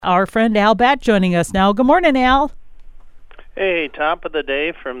Our friend Al Batt joining us now. Good morning, Al. Hey, top of the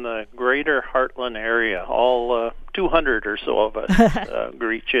day from the greater Heartland area. All 200 or so of us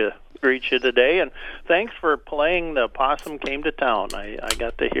greet you today, and thanks for playing The Possum Came to Town. I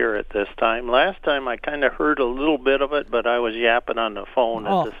got to hear it this time. Last time I kind of heard a little bit of it, but I was yapping on the phone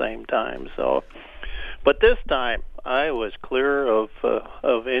at the same time. But this time I was clear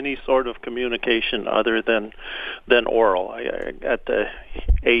of any sort of communication other than oral. I got the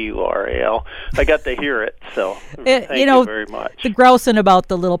AURAL. I got to hear it, so thank you very much. The grousing about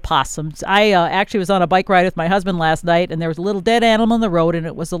the little possums. I actually was on a bike ride with my husband last night, and there was a little dead animal on the road, and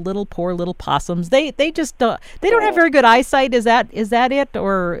it was a little poor little possums. They just they don't have very good eyesight. Is that it,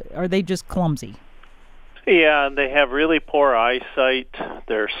 or are they just clumsy? Yeah, they have really poor eyesight.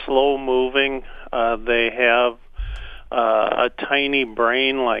 They're slow moving. They have a tiny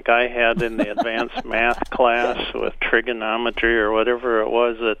brain like I had in the advanced math class with trigonometry or whatever it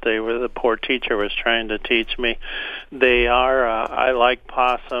was that the poor teacher was trying to teach me. They are, I like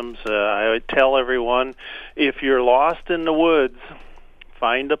possums. I would tell everyone, if you're lost in the woods,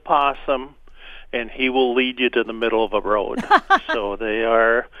 find a possum and he will lead you to the middle of a road. So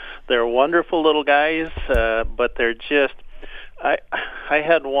they're wonderful little guys, but they're just, I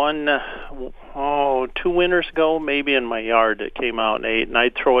had one, 2 winters ago, maybe in my yard, that came out and ate, and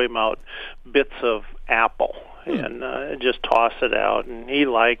I'd throw him out bits of apple and just toss it out, and he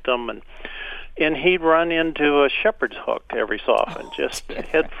liked them, and he'd run into a shepherd's hook every so often, just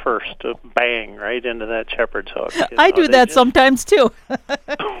head first, bang, right into that shepherd's hook. I do that sometimes, too.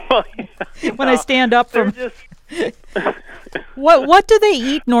 When I stand up from... What do they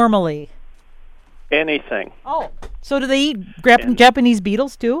eat normally? Anything. Oh, so do they eat Japanese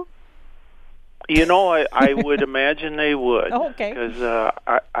beetles too? I would imagine they would. Oh, okay. Because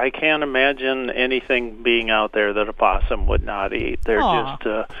I can't imagine anything being out there that a possum would not eat. They're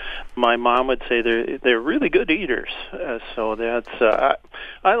just, my mom would say they're really good eaters. So that's,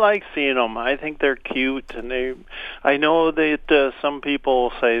 I like seeing them. I think they're cute, and I know that some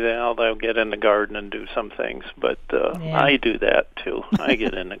people say they'll get in the garden and do some things, but I do that too. I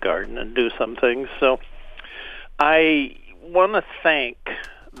get in the garden and do some things. So I want to thank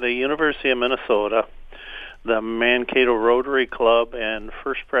the University of Minnesota, the Mankato Rotary Club, and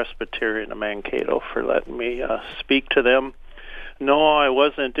First Presbyterian of Mankato for letting me speak to them. No, I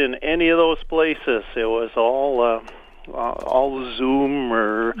wasn't in any of those places. It was all Zoom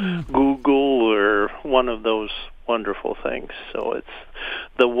or Google or one of those wonderful things. So it's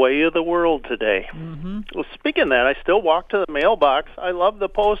the way of the world today. Mm-hmm. Well, speaking of that, I still walk to the mailbox. I love the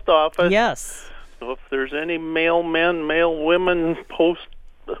post office. Yes. So if there's any mailmen, mailwomen, post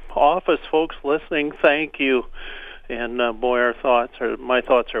office folks listening, thank you. And boy, my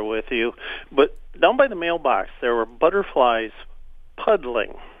thoughts are with you. But down by the mailbox, there were butterflies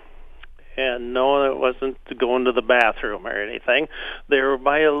puddling. And no, it wasn't going to the bathroom or anything. They were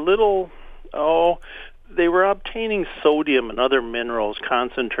by a little, they were obtaining sodium and other minerals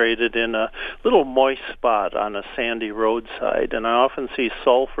concentrated in a little moist spot on a sandy roadside. And I often see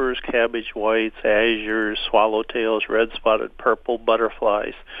sulfurs, cabbage whites, azures, swallowtails, red-spotted purple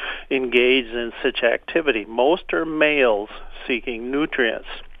butterflies engaged in such activity. Most are males seeking nutrients.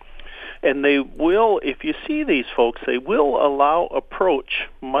 And they will, if you see these folks, they will allow approach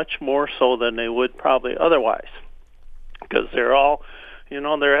much more so than they would probably otherwise. Because they're all...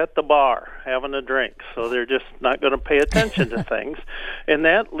 they're at the bar having a drink, so they're just not going to pay attention to things. And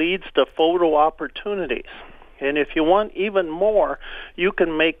that leads to photo opportunities. And if you want even more, you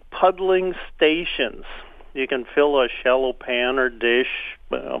can make puddling stations. You can fill a shallow pan or dish,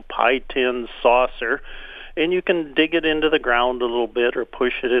 pie tin, saucer, and you can dig it into the ground a little bit or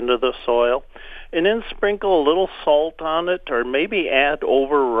push it into the soil. And then sprinkle a little salt on it or maybe add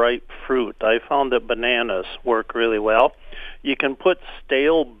overripe fruit. I found that bananas work really well. You can put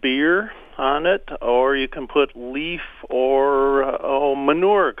stale beer on it, or you can put leaf or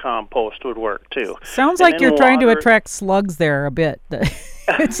manure compost would work too. Sounds like you're trying to attract slugs there a bit.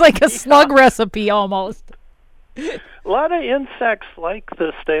 It's like a slug recipe almost. A lot of insects like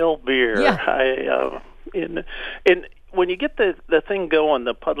the stale beer. Yeah. And when you get the thing going,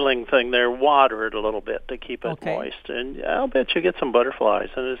 the puddling thing there, water it a little bit to keep it moist. And I'll bet you get some butterflies.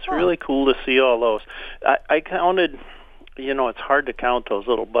 And it's really cool to see all those. I counted, it's hard to count those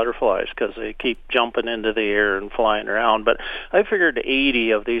little butterflies because they keep jumping into the air and flying around. But I figured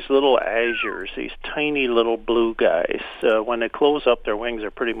 80 of these little azures, these tiny little blue guys. When they close up, their wings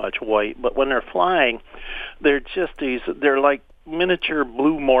are pretty much white. But when they're flying, they're just they're like miniature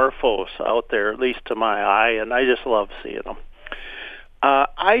blue morphos out there, at least to my eye, and I just love seeing them.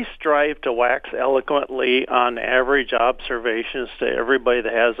 I strive to wax eloquently on average observations to everybody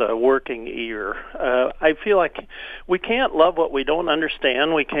that has a working ear. I feel like we can't love what we don't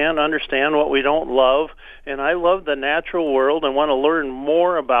understand. We can't understand what we don't love. And I love the natural world and want to learn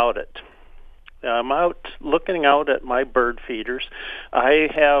more about it. I'm out looking out at my bird feeders. I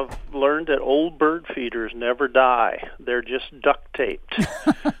have learned that old bird feeders never die. They're just duct taped.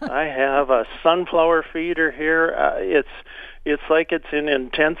 I have a sunflower feeder here. It's like it's in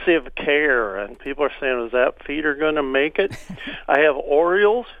intensive care, and people are saying, is that feeder going to make it? I have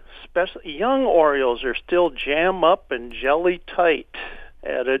Orioles. Young Orioles are still jam up and jelly tight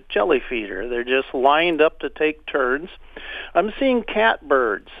at a jelly feeder. They're just lined up to take turns. I'm seeing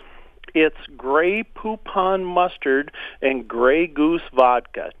catbirds. It's gray poupon mustard and gray goose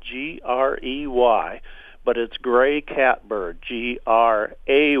vodka, Grey, but it's gray catbird, Gray.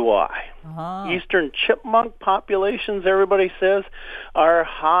 Uh-huh. Eastern chipmunk populations, everybody says, are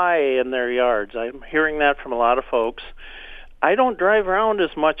high in their yards. I'm hearing that from a lot of folks. I don't drive around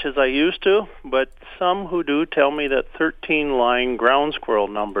as much as I used to, but some who do tell me that 13-line ground squirrel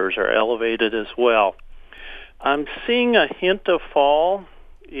numbers are elevated as well. I'm seeing a hint of fall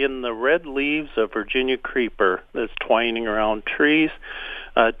in the red leaves of Virginia creeper that's twining around trees.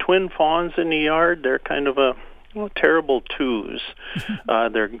 Twin fawns in the yard, they're kind of terrible twos.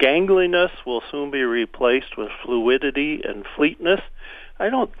 Their gangliness will soon be replaced with fluidity and fleetness. I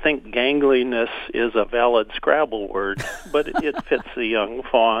don't think gangliness is a valid Scrabble word, but it fits the young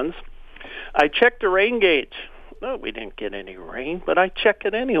fawns. I checked the rain gauge. No, we didn't get any rain, but I check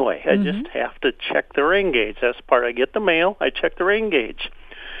it anyway. I just have to check the rain gauge. That's part. I get the mail, I check the rain gauge.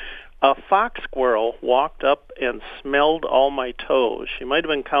 A fox squirrel walked up and smelled all my toes. She might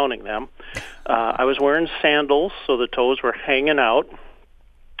have been counting them. I was wearing sandals, so the toes were hanging out.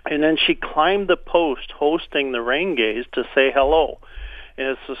 And then she climbed the post hosting the rain gauge to say hello. And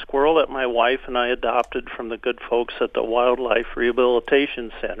it's the squirrel that my wife and I adopted from the good folks at the Wildlife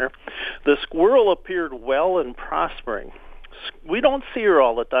Rehabilitation Center. The squirrel appeared well and prospering. We don't see her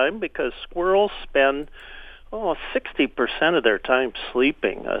all the time because squirrels spend 60% of their time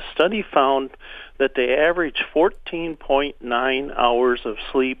sleeping. A study found that they average 14.9 hours of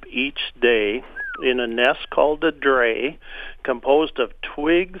sleep each day in a nest called a dray, composed of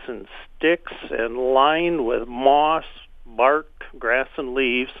twigs and sticks and lined with moss, bark, grass, and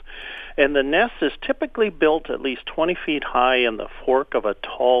leaves. And the nest is typically built at least 20 feet high in the fork of a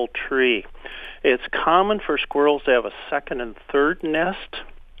tall tree. It's common for squirrels to have a second and third nest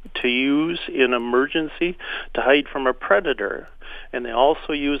to use in emergency to hide from a predator. And they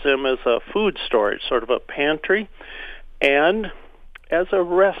also use them as a food storage, sort of a pantry, and as a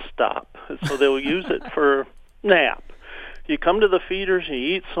rest stop. So they'll use it for nap. You come to the feeders and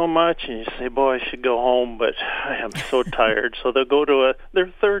you eat so much and you say, boy, I should go home, but I am so tired. So they'll go to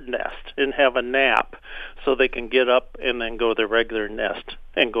their third nest and have a nap so they can get up and then go to their regular nest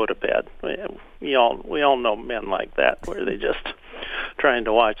and go to bed. We all know men like that, where they just trying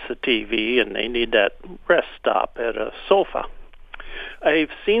to watch the TV and they need that rest stop at a sofa. I've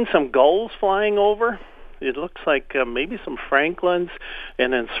seen some gulls flying over. It looks like maybe some francolins,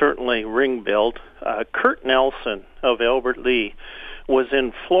 and then certainly ring-billed. Kurt Nelson of Albert Lee was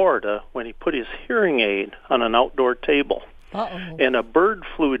in Florida when he put his hearing aid on an outdoor table. Uh-oh. And a bird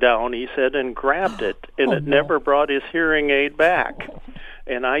flew down, he said, and grabbed it, and it never brought his hearing aid back.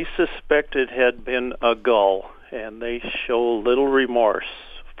 And I suspect it had been a gull, and they show little remorse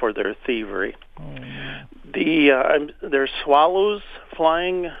for their thievery. There's swallows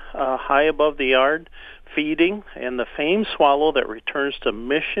flying high above the yard, feeding, and the famed swallow that returns to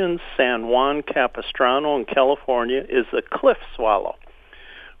Mission San Juan Capistrano in California is the cliff swallow.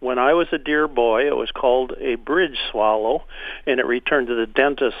 When I was a dear boy, it was called a bridge swallow, and it returned to the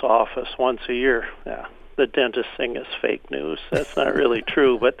dentist's office once a year. Yeah, the dentist thing is fake news. That's not really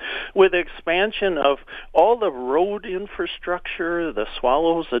true. But with expansion of all the road infrastructure, the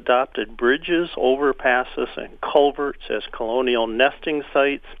swallows adopted bridges, overpasses, and culverts as colonial nesting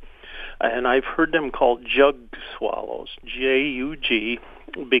sites. And I've heard them called jug swallows, Jug,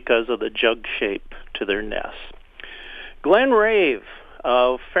 because of the jug shape to their nests. Glenn Rave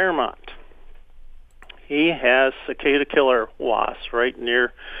of Fairmont, he has cicada killer wasps right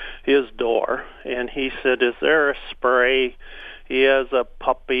near his door, and he said, is there a spray? He has a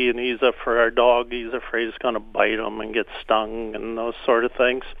puppy, and for our dog, he's afraid it's going to bite him and get stung and those sort of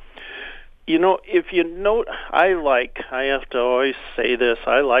things. You know, if you note, I have to always say this,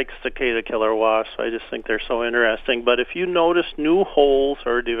 I like cicada killer wasps. I just think they're so interesting. But if you notice new holes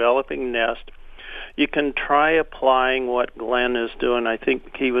or developing nest, you can try applying what Glenn is doing. I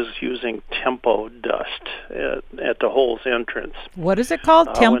think he was using tempo dust at the hole's entrance. What is it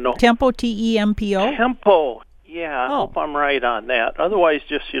called? Tempo, T-E-M-P-O? Tempo. Yeah, I Oh. hope I'm right on that. Otherwise,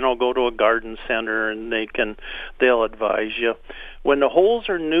 just go to a garden center and they'll advise you. When the holes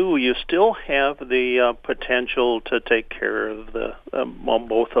are new, you still have the potential to take care of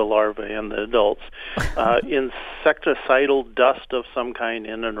both the larvae and the adults. Insecticidal dust of some kind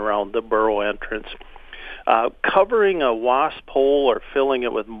in and around the burrow entrance. Covering a wasp hole or filling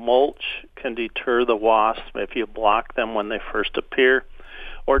it with mulch can deter the wasps if you block them when they first appear.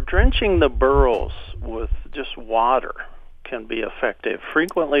 Or drenching the burrows with just water can be effective.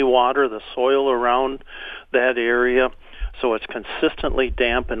 Frequently water the soil around that area so it's consistently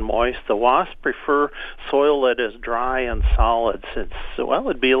damp and moist. The wasps prefer soil that is dry and solid.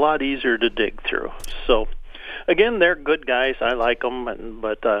 It'd be a lot easier to dig through. So, again, they're good guys. I like them,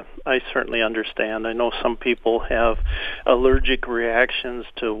 but I certainly understand. I know some people have allergic reactions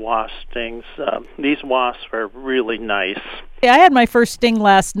to wasp stings. These wasps are really nice. I had my first sting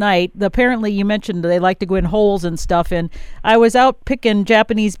last night. Apparently, you mentioned they like to go in holes and stuff, and I was out picking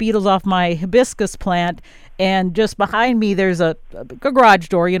Japanese beetles off my hibiscus plant, and just behind me there's a garage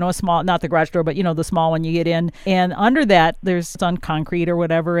door, a small, not the garage door, but the small one you get in, and under that there's on concrete or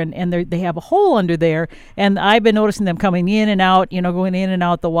whatever, and they have a hole under there, and I've been noticing them coming in and out, going in and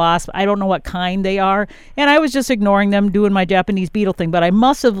out, the wasp. I don't know what kind they are, and I was just ignoring them, doing my Japanese beetle thing, but I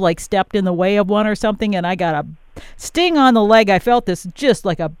must have stepped in the way of one or something, and I got a sting on the leg. I felt this just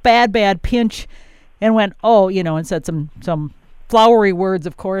like a bad pinch, and went, oh, and said some flowery words,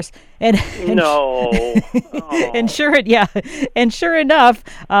 of course, and no, and sure enough,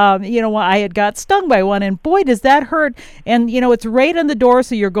 I had got stung by one, and boy, does that hurt. And it's right on the door,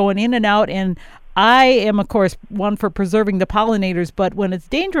 so you're going in and out, and I am, of course, one for preserving the pollinators, but when it's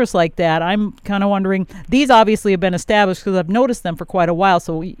dangerous like that, I'm kind of wondering, these obviously have been established because I've noticed them for quite a while.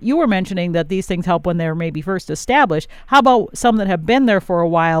 So you were mentioning that these things help when they're maybe first established. How about some that have been there for a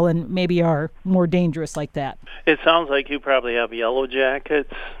while and maybe are more dangerous like that? It sounds like you probably have yellow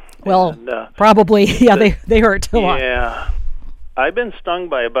jackets. Well, and, probably. Yeah, they hurt a lot. Yeah. I've been stung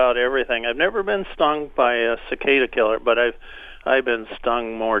by about everything. I've never been stung by a cicada killer, but I've been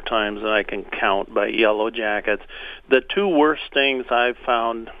stung more times than I can count by yellow jackets. The two worst stings I've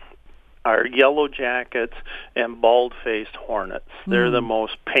found are yellow jackets and bald-faced hornets. They're the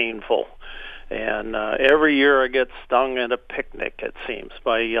most painful. And every year I get stung at a picnic, it seems,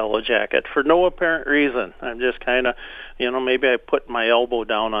 by a yellow jacket for no apparent reason. I'm just kind of, maybe I put my elbow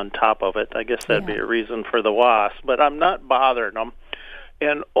down on top of it. I guess that'd be a reason for the wasp. But I'm not bothering them.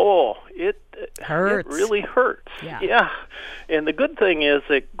 And, it hurts. It really hurts. Yeah. And the good thing is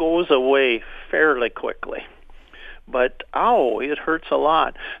it goes away fairly quickly. But, it hurts a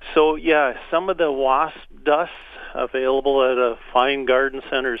lot. So, some of the wasp dusts available at fine garden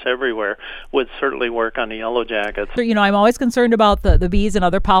centers everywhere would certainly work on the yellow jackets. So, I'm always concerned about the bees and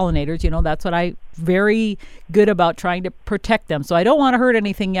other pollinators. That's what I very good about trying to protect them. So I don't want to hurt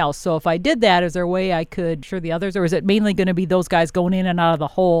anything else. So if I did that, is there a way I could sure the others, or is it mainly going to be those guys going in and out of the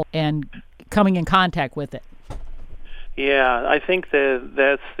hole and coming in contact with it? Yeah, I think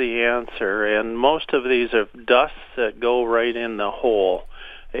that's the answer. And most of these are dusts that go right in the hole.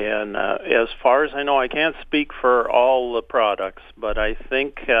 And as far as I know, I can't speak for all the products, but I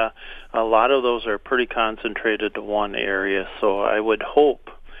think a lot of those are pretty concentrated to one area. So I would hope,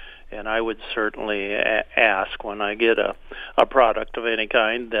 and I would certainly ask when I get a product of any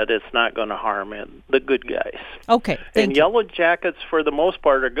kind, that it's not going to harm the good guys. Okay, and yellow jackets, for the most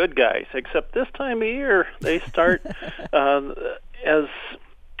part, are good guys, except this time of year, they start, as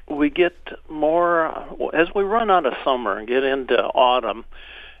we get more, as we run out of summer and get into autumn,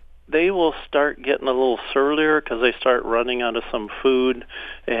 they will start getting a little surlier because they start running out of some food,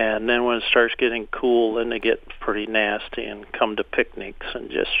 and then when it starts getting cool, then they get pretty nasty and come to picnics and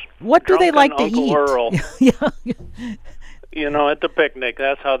just. What do they like to Uncle eat? Earl. Yeah. At the picnic,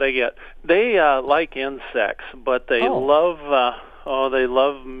 that's how they get. They like insects, but they love. They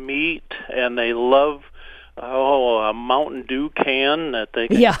love meat, and they love. A Mountain Dew can that they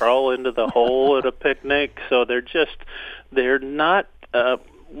can crawl into the hole at a picnic. So they're not.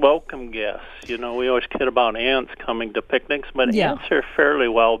 Welcome guests. We always kid about ants coming to picnics, but ants are fairly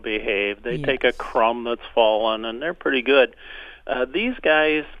well behaved. They take a crumb that's fallen, and they're pretty good. These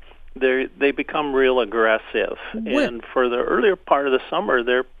guys, they become real aggressive, and for the earlier part of the summer,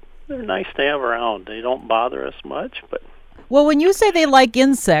 they're nice to have around. They don't bother us much, but. Well, when you say they like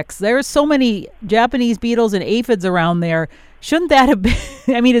insects, there's so many Japanese beetles and aphids around there. Shouldn't that have been?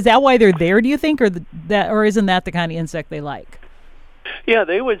 I mean, is that why they're there? Do you think, or isn't that the kind of insect they like? Yeah,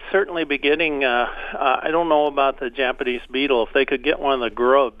 they would certainly be getting, I don't know about the Japanese beetle. If they could get one of the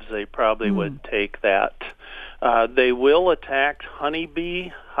grubs, they probably would take that. They will attack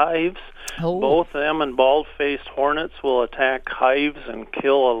honeybee hives. Oh. Both them and bald-faced hornets will attack hives and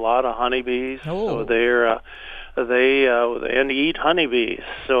kill a lot of honeybees. So and eat honeybees.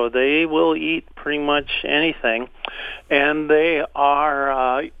 So they will eat pretty much anything. And they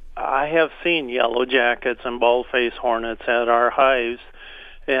are, I have seen yellow jackets and bald-faced hornets at our hives.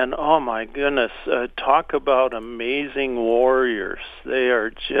 And oh my goodness, talk about amazing warriors. They are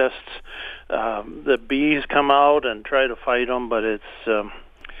just, the bees come out and try to fight them, but it's,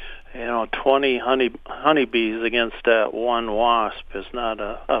 20 honeybees against that one wasp is not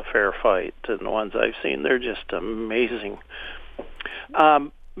a fair fight. And the ones I've seen, they're just amazing.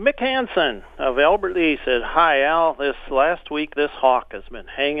 Mick Hansen of Albert Lee said, "Hi, Al. This last week, this hawk has been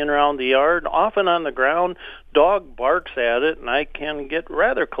hanging around the yard, often on the ground. Dog barks at it, and I can get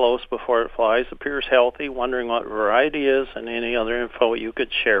rather close before it flies. Appears healthy, wondering what variety is and any other info you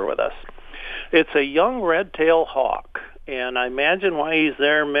could share with us." It's a young red-tailed hawk, and I imagine why he's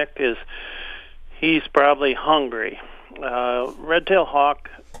there, Mick, is he's probably hungry. Red-tailed hawk,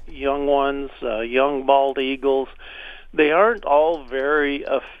 young ones, young bald eagles, they aren't all very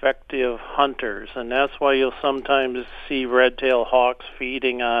effective hunters, and that's why you'll sometimes see red-tailed hawks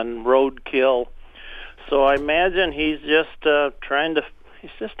feeding on roadkill. So I imagine he's just trying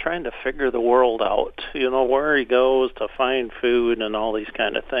to figure the world out, where he goes to find food and all these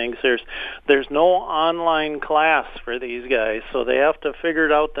kind of things. There's no online class for these guys, so they have to figure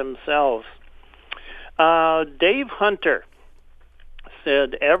it out themselves. Dave Hunter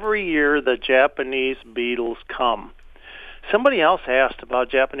said, "Every year the Japanese beetles come." Somebody else asked about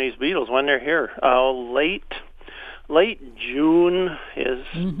Japanese beetles when they're here. Late June is,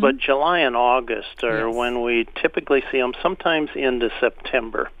 but July and August are when we typically see them, sometimes into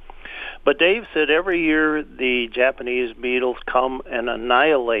September. But Dave said every year the Japanese beetles come and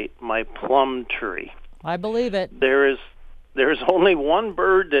annihilate my plum tree. I believe it. There's only one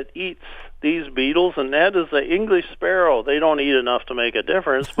bird that eats these beetles, and that is the English sparrow. They don't eat enough to make a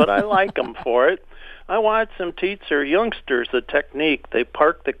difference, but I like them for it. I watch them teach their youngsters the technique. They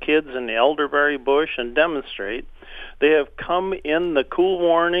park the kids in the elderberry bush and demonstrate. They have come in the cool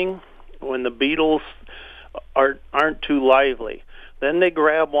morning when the beetles aren't too lively. Then they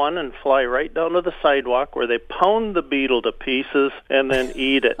grab one and fly right down to the sidewalk where they pound the beetle to pieces and then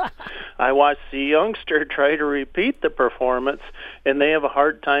eat it. I watched the youngster try to repeat the performance, and they have a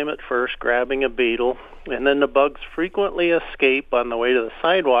hard time at first grabbing a beetle, and then the bugs frequently escape on the way to the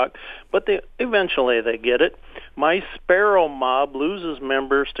sidewalk, but eventually they get it. My sparrow mob loses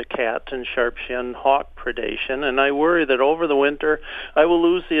members to cat and sharp-shinned hawk predation, and I worry that over the winter I will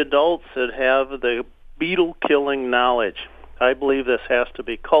lose the adults that have the beetle-killing knowledge. I believe this has to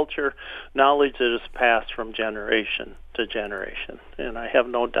be culture, knowledge that is passed from generation to generation, and I have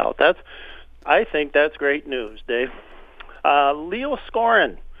no doubt. I think that's great news, Dave. Leo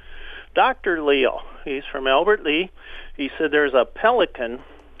Scorin, Dr. Leo, he's from Albert Lee. He said there's a pelican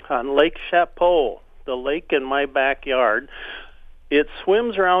on Lake Chapeau, the lake in my backyard. It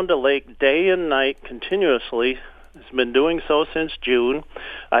swims around the lake day and night continuously. He's been doing so since June.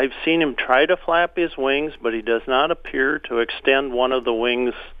 I've seen him try to flap his wings, but he does not appear to extend one of the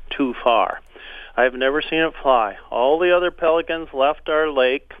wings too far. I've never seen it fly. All the other pelicans left our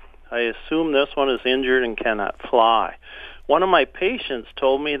lake. I assume this one is injured and cannot fly. One of my patients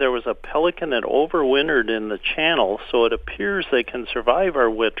told me there was a pelican that overwintered in the channel, so it appears they can survive our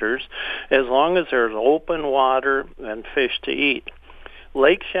winters as long as there's open water and fish to eat.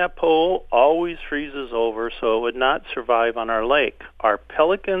 Lake Chapeau always freezes over, so it would not survive on our lake. Are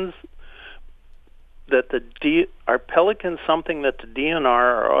pelicans something that the DNR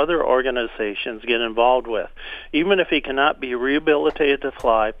or other organizations get involved with? Even if he cannot be rehabilitated to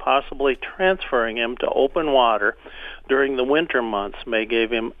fly, possibly transferring him to open water during the winter months may give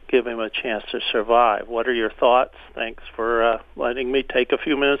him a chance to survive. What are your thoughts? Thanks for letting me take a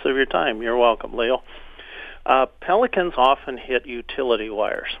few minutes of your time. You're welcome, Leo. Pelicans often hit utility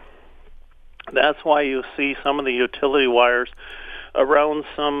wires. That's why you see some of the utility wires around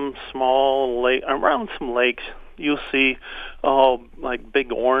some small lake, around some lakes. You see, like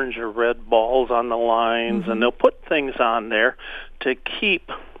big orange or red balls on the lines, and they'll put things on there to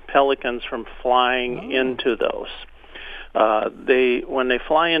keep pelicans from flying into those. When they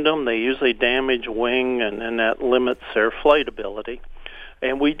fly into them, they usually damage wing, and that limits their flight ability.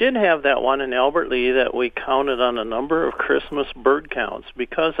 And we did have that one in Albert Lee that we counted on a number of Christmas bird counts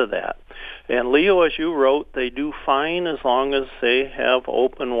because of that. And Leo, as you wrote, they do fine as long as they have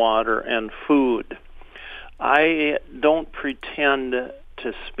open water and food. I don't pretend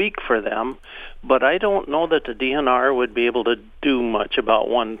to speak for them, but I don't know that the DNR would be able to do much about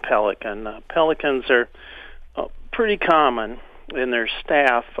one pelican. Pelicans are pretty common, and their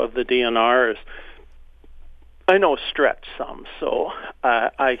staff of the DNR is, I know, stretch some. So,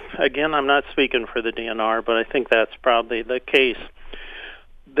 I'm not speaking for the DNR, but I think that's probably the case.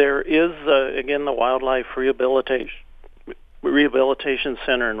 There is, again, the Wildlife Rehabilitation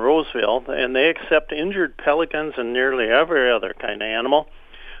Center in Roseville, and they accept injured pelicans and nearly every other kind of animal.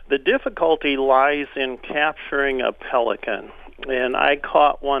 The difficulty lies in capturing a pelican. And I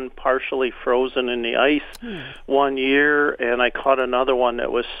caught one partially frozen in the ice one year, and I caught another one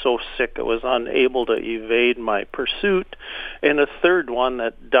that was so sick it was unable to evade my pursuit, and a third one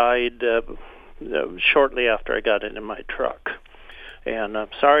that died shortly after I got it in my truck. And I'm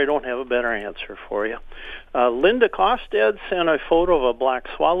sorry I don't have a better answer for you. Linda Kosted sent a photo of a black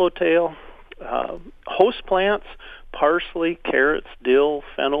swallowtail, host plants, parsley, carrots, dill,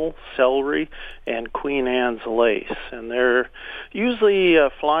 fennel, celery, and Queen Anne's lace. And they're usually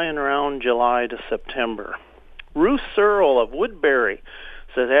flying around July to September. Ruth Searle of Woodbury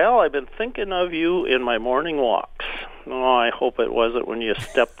says, Al, I've been thinking of you in my morning walks. Oh, I hope it wasn't when you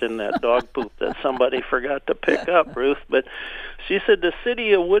stepped in that dog poop that somebody forgot to pick up, Ruth. But she said the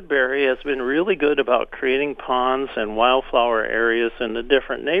city of Woodbury has been really good about creating ponds and wildflower areas in the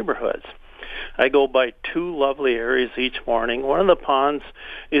different neighborhoods. I go by 2 lovely areas each morning. One of the ponds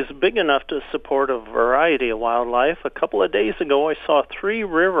is big enough to support a variety of wildlife. A couple of days ago, I saw 3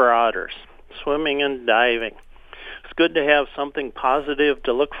 river otters swimming and diving. It's good to have something positive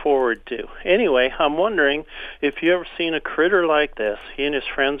to look forward to. Anyway, I'm wondering if you ever seen a critter like this. He and his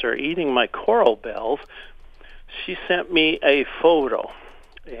friends are eating my coral bells. She sent me a photo,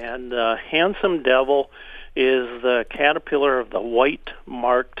 and Handsome Devil is the caterpillar of the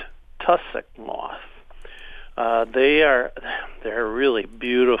white-marked tussock moth. They're really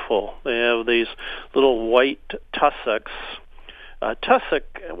beautiful. They have these little white tussocks. Tussock,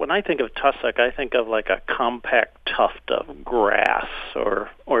 when I think of tussock, I think of like a compact tuft of grass or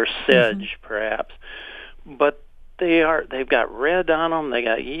sedge, perhaps. But they've got red on them, they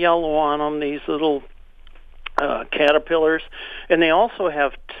got yellow on them, these little caterpillars, and they also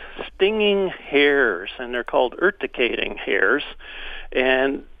have stinging hairs, and they're called urticating hairs.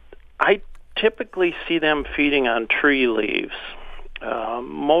 And I typically see them feeding on tree leaves,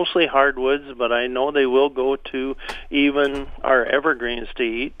 mostly hardwoods, but I know they will go to even our evergreens to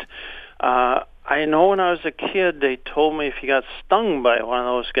eat. I know when I was a kid, they told me if you got stung by one of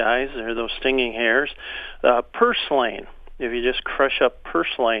those guys, or those stinging hairs, purslane, if you just crush up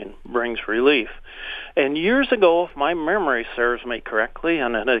purslane, brings relief. And years ago, if my memory serves me correctly,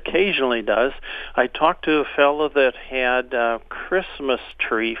 and it occasionally does, I talked to a fellow that had a Christmas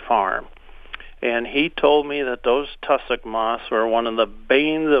tree farm. And he told me that those tussock moths were one of the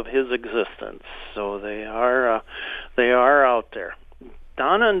banes of his existence. So they are out there.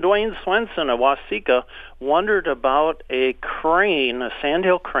 Donna and Dwayne Swenson of Waseca wondered about a crane, a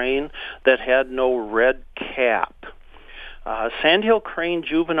sandhill crane, that had no red cap. Sandhill crane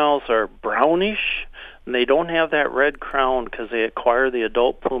juveniles are brownish, and they don't have that red crown because they acquire the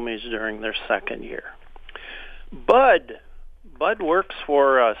adult plumage during their second year. Bud works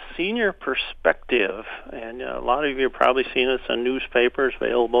for Senior Perspective, and a lot of you have probably seen this in newspapers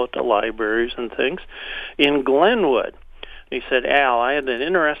available at the libraries and things, in Glenwood. He said, Al, I had an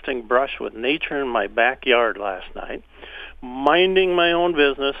interesting brush with nature in my backyard last night. Minding my own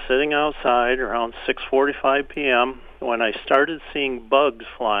business, sitting outside around 6:45 p.m. when I started seeing bugs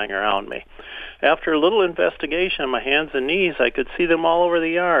flying around me. After a little investigation on my hands and knees, I could see them all over the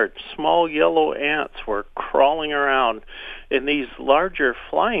yard. Small yellow ants were crawling around, and these larger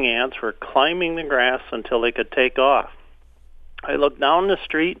flying ants were climbing the grass until they could take off. I looked down the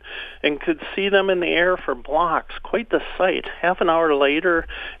street and could see them in the air for blocks. Quite the sight. Half an hour later,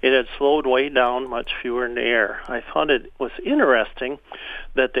 it had slowed way down, much fewer in the air. I thought it was interesting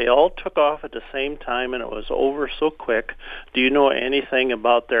that they all took off at the same time and it was over so quick. Do you know anything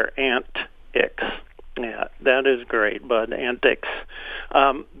about their antics? Yeah, that is great, Bud. Antics.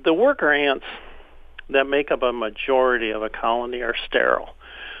 The worker ants that make up a majority of a colony are sterile.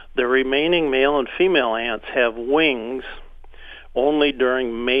 The remaining male and female ants have wings only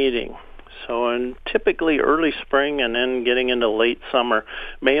during mating. So in typically early spring and then getting into late summer,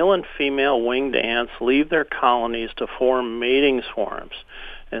 male and female winged ants leave their colonies to form mating swarms.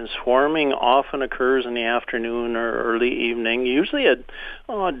 And swarming often occurs in the afternoon or early evening, usually a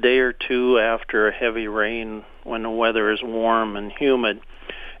day or two after a heavy rain when the weather is warm and humid.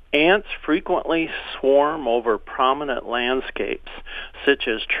 Ants frequently swarm over prominent landscapes, such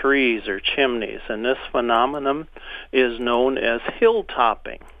as trees or chimneys, and this phenomenon is known as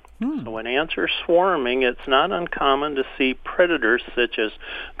hilltopping. So when ants are swarming, it's not uncommon to see predators such as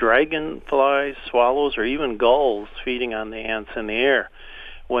dragonflies, swallows, or even gulls feeding on the ants in the air.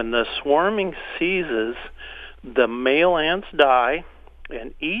 When the swarming ceases, the male ants die,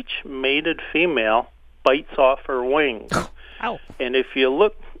 and each mated female bites off her wings. Ow. And if you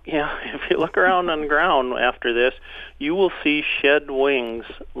look around on the ground after this, you will see shed wings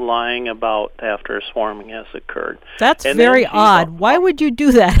lying about after a swarming has occurred. That's very odd. Why would you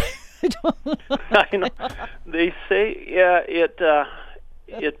do that? I know. They say,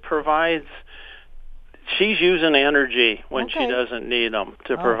 it provides. She's using energy when she doesn't need them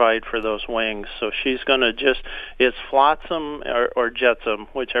to provide for those wings. So she's going to it's flotsam or jetsam,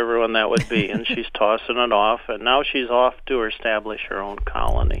 whichever one that would be, and she's tossing it off, and now she's off to establish her own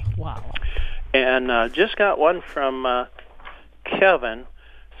colony. Wow. And just got one from Kevin.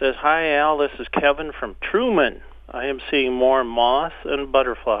 Says, "Hi, Al, this is Kevin from Truman. I am seeing more moths and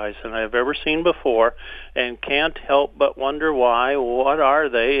butterflies than I have ever seen before and can't help but wonder why, what are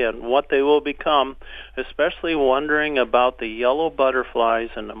they, and what they will become, especially wondering about the yellow butterflies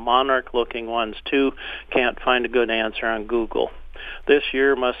and the monarch-looking ones, too. Can't find a good answer on Google. This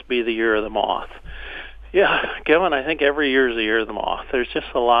year must be the year of the moth." Yeah, Kevin, I think every year is the year of the moth. There's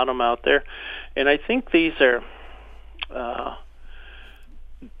just a lot of them out there. And I think these are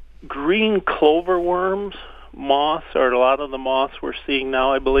green clover worms. Moths are a lot of the moths we're seeing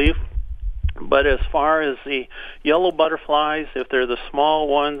now, I believe. But as far as the yellow butterflies, if they're the small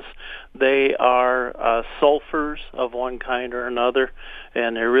ones, they are sulfurs of one kind or another,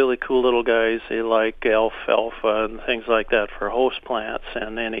 and they're really cool little guys. They like alfalfa and things like that for host plants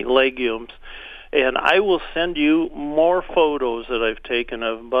and any legumes. And I will send you more photos that I've taken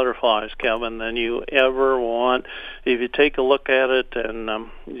of butterflies, Kevin, than you ever want. If you take a look at it, and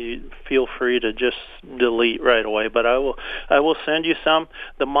you feel free to just delete right away. But I will send you some.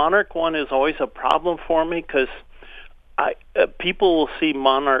 The monarch one is always a problem for me because people will see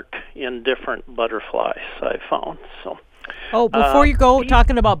monarch in different butterflies, I found. So. Oh, before you go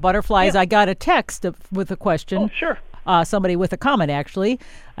talking about butterflies, I got a text with a question. Oh, sure. Somebody with a comment, actually,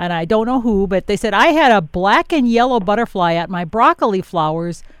 and I don't know who, but they said, "I had a black and yellow butterfly at my broccoli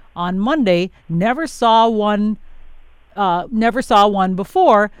flowers on Monday. Never saw one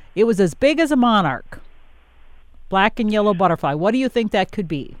before. It was as big as a monarch." Black and yellow butterfly. What do you think that could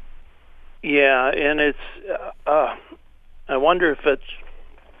be? Yeah, and it's, I wonder if it's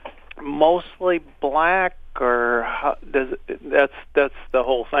mostly black, or that's the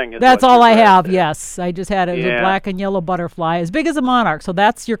whole thing. That's all I have. Yes, I just had it as a black and yellow butterfly, as big as a monarch. So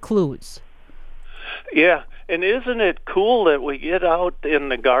that's your clues. Yeah, and isn't it cool that we get out in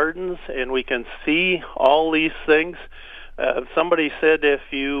the gardens and we can see all these things? Somebody said if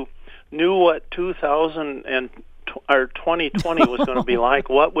you knew what 2020 was going to be like,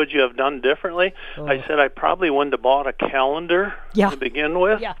 what would you have done differently? I said I probably wouldn't have bought a calendar to begin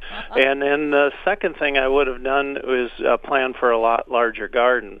with. Yeah. And then the second thing I would have done was plan for a lot larger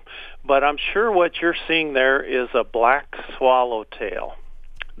garden. But I'm sure what you're seeing there is a black swallowtail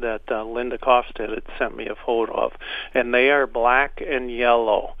that Linda Kofstead had sent me a photo of. And they are black and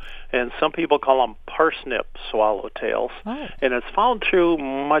yellow. And some people call them parsnip swallowtails. Oh. And it's found through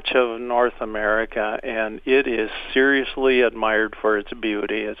much of North America, and it is seriously admired for its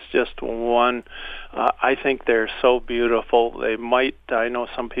beauty. It's just one. I think they're so beautiful. I know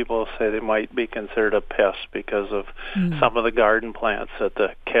some people say they might be considered a pest because of some of the garden plants that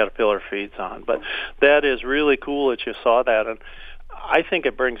the caterpillar feeds on. But that is really cool that you saw that, and I think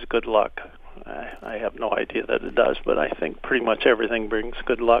it brings good luck. I have no idea that it does, but I think pretty much everything brings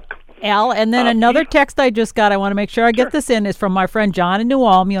good luck. Al, and then another text I just got, I want to make sure I get this in, is from my friend John in New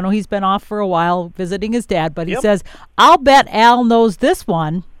Ulm. You know, he's been off for a while visiting his dad, but he says, "I'll bet Al knows this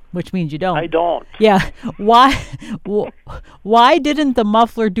one," which means you don't. I don't. Yeah. Why didn't the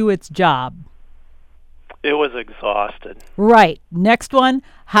muffler do its job? It was exhausted. Right. Next one,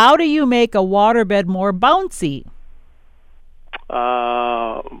 how do you make a waterbed more bouncy?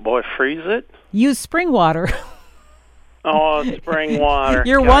 Freeze it? Use spring water. Oh, spring water.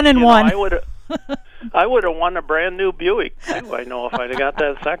 You're 1 and 1. I would have won a brand new Buick too. I know if I'd have got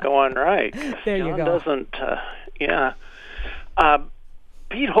that second one right. There you go. Doesn't.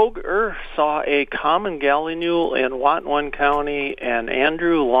 Pete Hoger saw a common gallinule in Whatwin County, and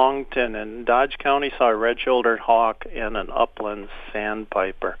Andrew Longton in Dodge County saw a red-shouldered hawk and an upland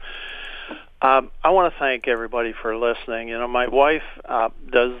sandpiper. I want to thank everybody for listening. You know, my wife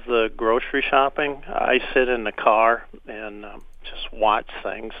does the grocery shopping. I sit in the car, and just watch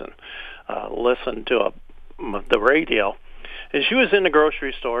things and listen to the radio. And she was in the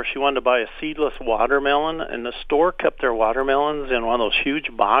grocery store. She wanted to buy a seedless watermelon, and the store kept their watermelons in one of those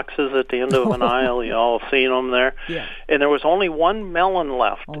huge boxes at the end of an aisle. You all seen them there? Yeah. And there was only one melon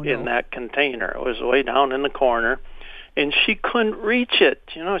left in that container. It was way down in the corner, and she couldn't reach it.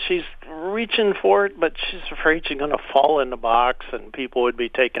 You know, she's reaching for it, but she's afraid she's going to fall in the box, and people would be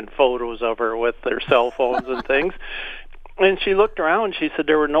taking photos of her with their cell phones and things. And she looked around. She said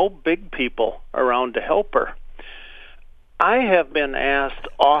there were no big people around to help her. I have been asked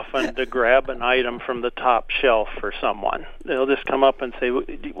often to grab an item from the top shelf for someone. They'll just come up and say,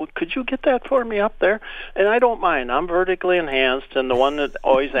 could you get that for me up there? And I don't mind. I'm vertically enhanced, and the one that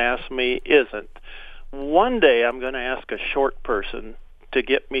always asks me isn't. One day I'm going to ask a short person to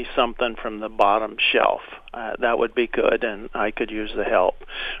get me something from the bottom shelf. That would be good, and I could use the help.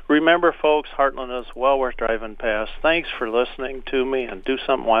 Remember, folks, Heartland is well worth driving past. Thanks for listening to me, and do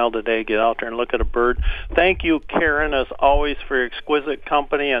something wild today. Get out there and look at a bird. Thank you, Karen, as always, for your exquisite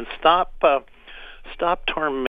company, and stop tormenting